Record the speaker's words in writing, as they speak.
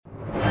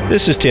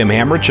This is Tim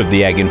Hamrich of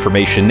the Ag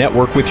Information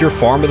Network with your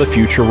Farm of the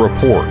Future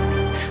report.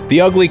 The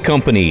Ugly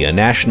Company, a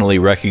nationally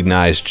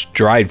recognized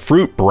dried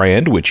fruit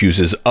brand which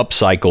uses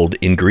upcycled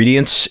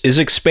ingredients, is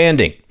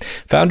expanding.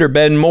 Founder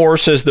Ben Moore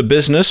says the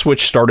business,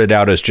 which started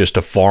out as just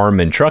a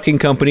farm and trucking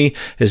company,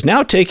 is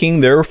now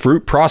taking their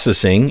fruit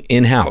processing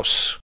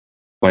in-house.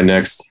 By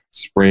next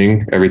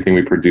spring, everything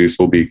we produce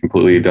will be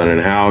completely done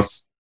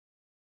in-house.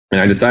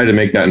 And I decided to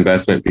make that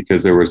investment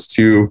because there was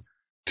two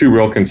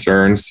real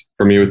concerns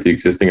for me with the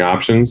existing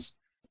options.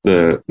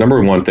 The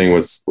number one thing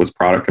was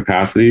product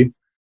capacity.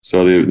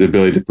 So the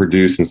ability to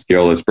produce and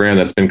scale this brand,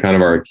 that's been kind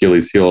of our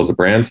Achilles heel as a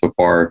brand so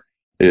far,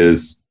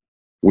 is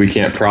we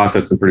can't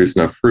process and produce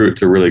enough fruit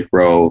to really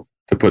grow,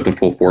 to put the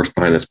full force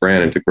behind this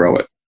brand and to grow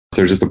it. So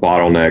there's just a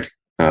bottleneck,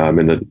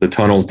 and the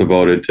tunnel's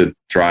devoted to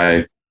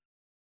dry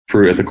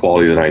fruit at the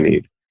quality that I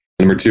need.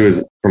 Number two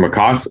is from a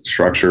cost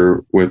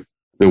structure with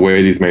the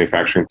way these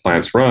manufacturing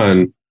plants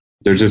run,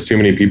 there's just too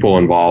many people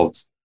involved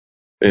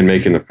in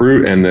making the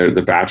fruit, and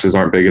the batches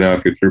aren't big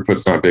enough, your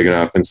throughput's not big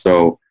enough. And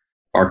so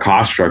our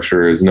cost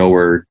structure is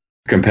nowhere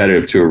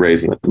competitive to a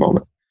raisin at the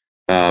moment.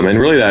 And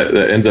really that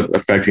ends up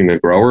affecting the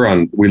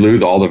grower. We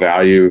lose all the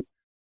value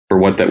for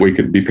what that we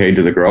could be paid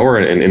to the grower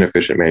in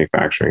inefficient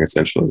manufacturing,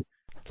 essentially.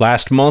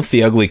 Last month,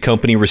 the Ugly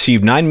Company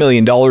received $9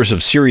 million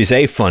of Series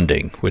A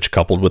funding, which,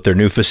 coupled with their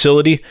new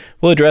facility,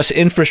 will address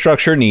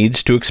infrastructure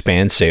needs to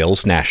expand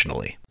sales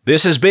nationally.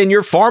 This has been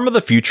your Farm of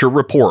the Future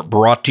report,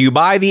 brought to you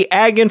by the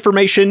Ag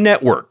Information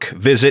Network.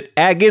 Visit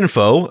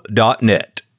aginfo.net.